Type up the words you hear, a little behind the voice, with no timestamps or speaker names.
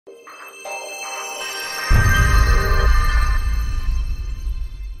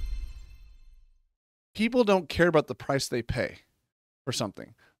people don't care about the price they pay for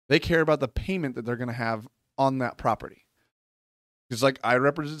something. They care about the payment that they're going to have on that property. It's like I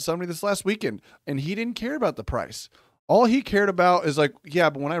represented somebody this last weekend, and he didn't care about the price. All he cared about is like, yeah,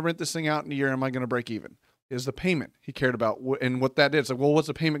 but when I rent this thing out in a year, am I going to break even? Is the payment he cared about, and what that is. Like, well, what's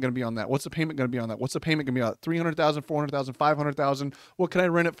the payment going to be on that? What's the payment going to be on that? What's the payment going to be on that? 300,000, 400,000, 500,000. What can I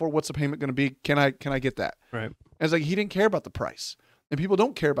rent it for? What's the payment going to be? Can I get that? Right. And it's like he didn't care about the price, and people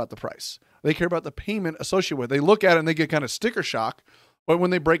don't care about the price. They care about the payment associated with it. They look at it and they get kind of sticker shock. But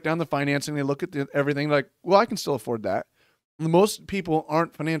when they break down the financing, they look at everything like, well, I can still afford that. Most people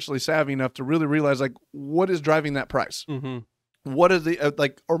aren't financially savvy enough to really realize like what is driving that price. Mm-hmm. What is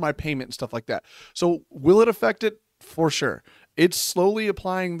the or my payment and stuff like that. So will it affect it? For sure. It's slowly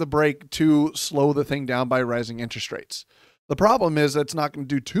applying the brake to slow the thing down by rising interest rates. The problem is that it's not going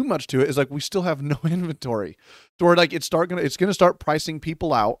to do too much to it. Is like we still have no inventory. So we're like it's going to start pricing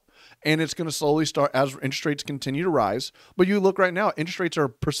people out, and it's going to slowly start as interest rates continue to rise. But you look right now, interest rates are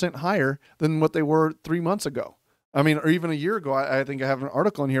 1% higher than what they were 3 months ago. I mean, or even a year ago. I think I have an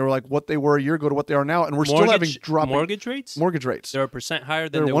article in here like what they were a year ago to what they are now, and we're still having dropping mortgage rates. Mortgage rates. They're 1% higher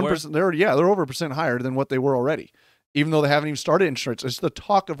than they 1%. were. They're over 1% higher than what they were already, even though they haven't even started interest rates. It's the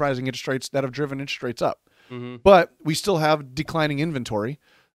talk of rising interest rates that have driven interest rates up. Mm-hmm. But we still have declining inventory.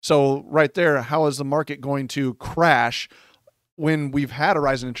 So right there, how is the market going to crash when we've had a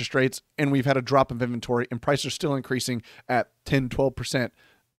rise in interest rates and we've had a drop of inventory and prices are still increasing at 10, 12%,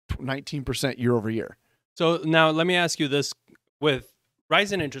 19% year over year? So now let me ask you this. With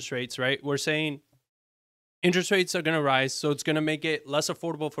rising interest rates, right? We're saying interest rates are going to rise, so it's going to make it less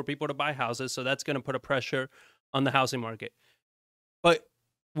affordable for people to buy houses. So that's going to put a pressure on the housing market. But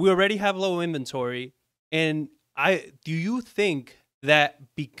we already have low inventory. And do you think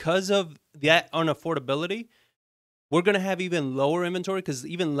that because of that unaffordability, we're going to have even lower inventory because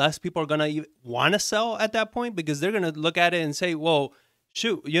even less people are going to want to sell at that point because they're going to look at it and say, well,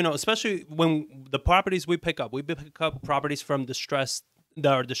 shoot, especially when the properties we pick up properties from distressed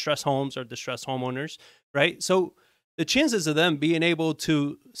homes or distressed homeowners, right? So the chances of them being able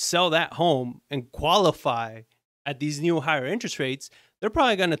to sell that home and qualify at these new higher interest rates, they're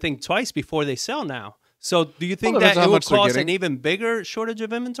probably going to think twice before they sell now. So do you think that it will cause an even bigger shortage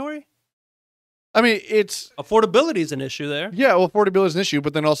of inventory? I mean, affordability is an issue there. Yeah, well, affordability is an issue,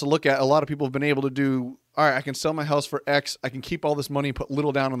 but then also look at a lot of people have been able to do, all right, I can sell my house for X, I can keep all this money and put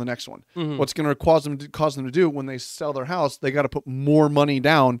little down on the next one. Mm-hmm. What's going to cause them to do when they sell their house, they got to put more money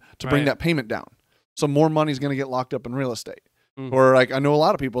down to bring that payment down. So more money is going to get locked up in real estate. Mm-hmm. Or like I know a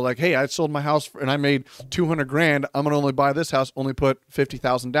lot of people like, hey, I sold my house and I made $200,000. I'm going to only buy this house, only put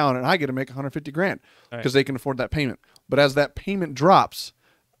 $50,000 down, and I get to make $150,000 because they can afford that payment. But as that payment drops,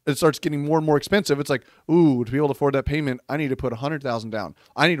 it starts getting more and more expensive. It's like, ooh, to be able to afford that payment, I need to put $100,000 down.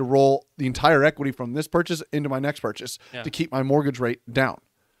 I need to roll the entire equity from this purchase into my next purchase to keep my mortgage rate down.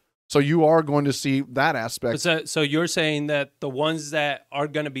 So you are going to see that aspect. So you're saying that the ones that are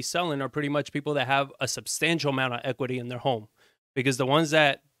going to be selling are pretty much people that have a substantial amount of equity in their home, because the ones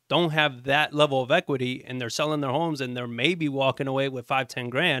that don't have that level of equity and they're selling their homes and they're maybe walking away with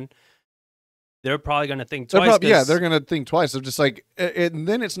 $5-10,000. They're probably going to think twice. They're going to think twice. They're just like, and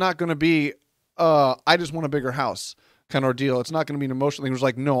then it's not going to be, I just want a bigger house kind of ordeal. It's not going to be an emotional thing. It's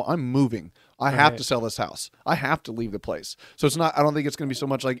like, no, I'm moving. I have to sell this house. I have to leave the place. So it's not, I don't think it's going to be so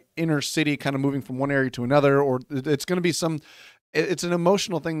much like inner city kind of moving from one area to another, or it's going to be it's an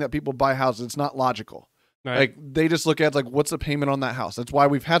emotional thing that people buy houses. It's not logical. Right. Like they just look at like, what's the payment on that house? That's why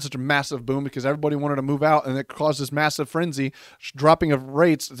we've had such a massive boom, because everybody wanted to move out, and it caused this massive frenzy, dropping of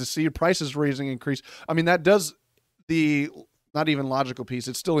rates to see prices raising increase. I mean, that does the not even logical piece.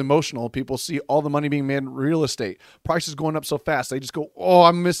 It's still emotional. People see all the money being made in real estate, prices going up so fast. They just go, oh,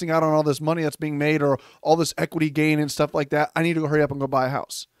 I'm missing out on all this money that's being made, or all this equity gain and stuff like that. I need to hurry up and go buy a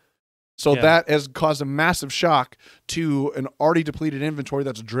house. So that has caused a massive shock to an already depleted inventory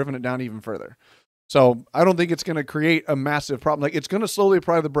that's driven it down even further. So I don't think it's going to create a massive problem. Like, it's going to slowly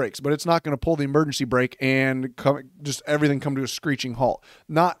apply the brakes, but it's not going to pull the emergency brake and just everything come to a screeching halt.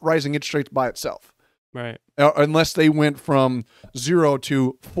 Not rising interest rates by itself. Right. Unless they went from 0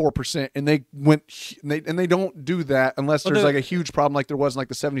 to 4%, and they don't do that unless there's like a huge problem like there was in like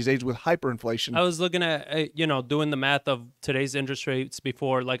the 70s, 80s with hyperinflation. I was looking at doing the math of today's interest rates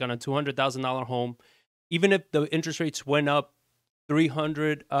before, like on a $200,000 home. Even if the interest rates went up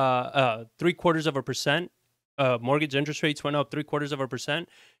 0.75%, mortgage interest rates went up 0.75%,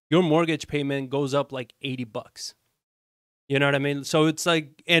 your mortgage payment goes up like $80. You know what I mean? So it's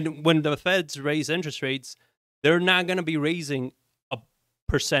like, and when the feds raise interest rates, they're not going to be raising a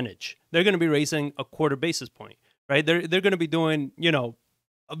percentage. They're going to be raising a quarter basis point, right? They're going to be doing,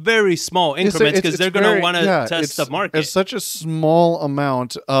 very small increments because they're going to want to test the market. It's such a small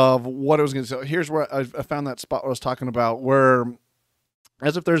amount of what it was going to. So here's where I found that spot I was talking about, where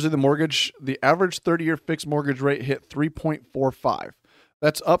as of Thursday, the average 30-year fixed mortgage rate hit 3.45.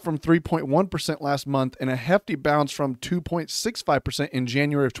 That's up from 3.1% last month and a hefty bounce from 2.65% in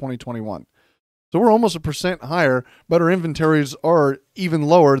January of 2021. So we're almost 1% higher, but our inventories are even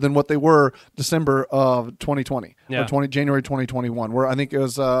lower than what they were December of 2020 or January 2021, where I think it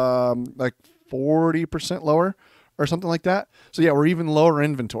was like 40% lower or something like that. So yeah, we're even lower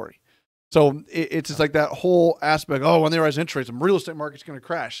inventory. So it's just like that whole aspect. Oh, when they rise interest rates, the real estate market's going to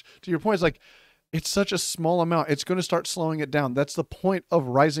crash. To your point, it's like it's such a small amount. It's going to start slowing it down. That's the point of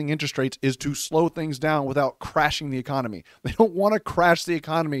rising interest rates, is to slow things down without crashing the economy. They don't want to crash the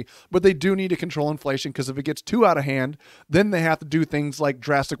economy, but they do need to control inflation, because if it gets too out of hand, then they have to do things like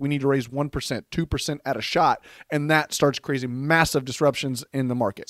drastic. We need to raise 1%, 2% at a shot, and that starts creating massive disruptions in the market.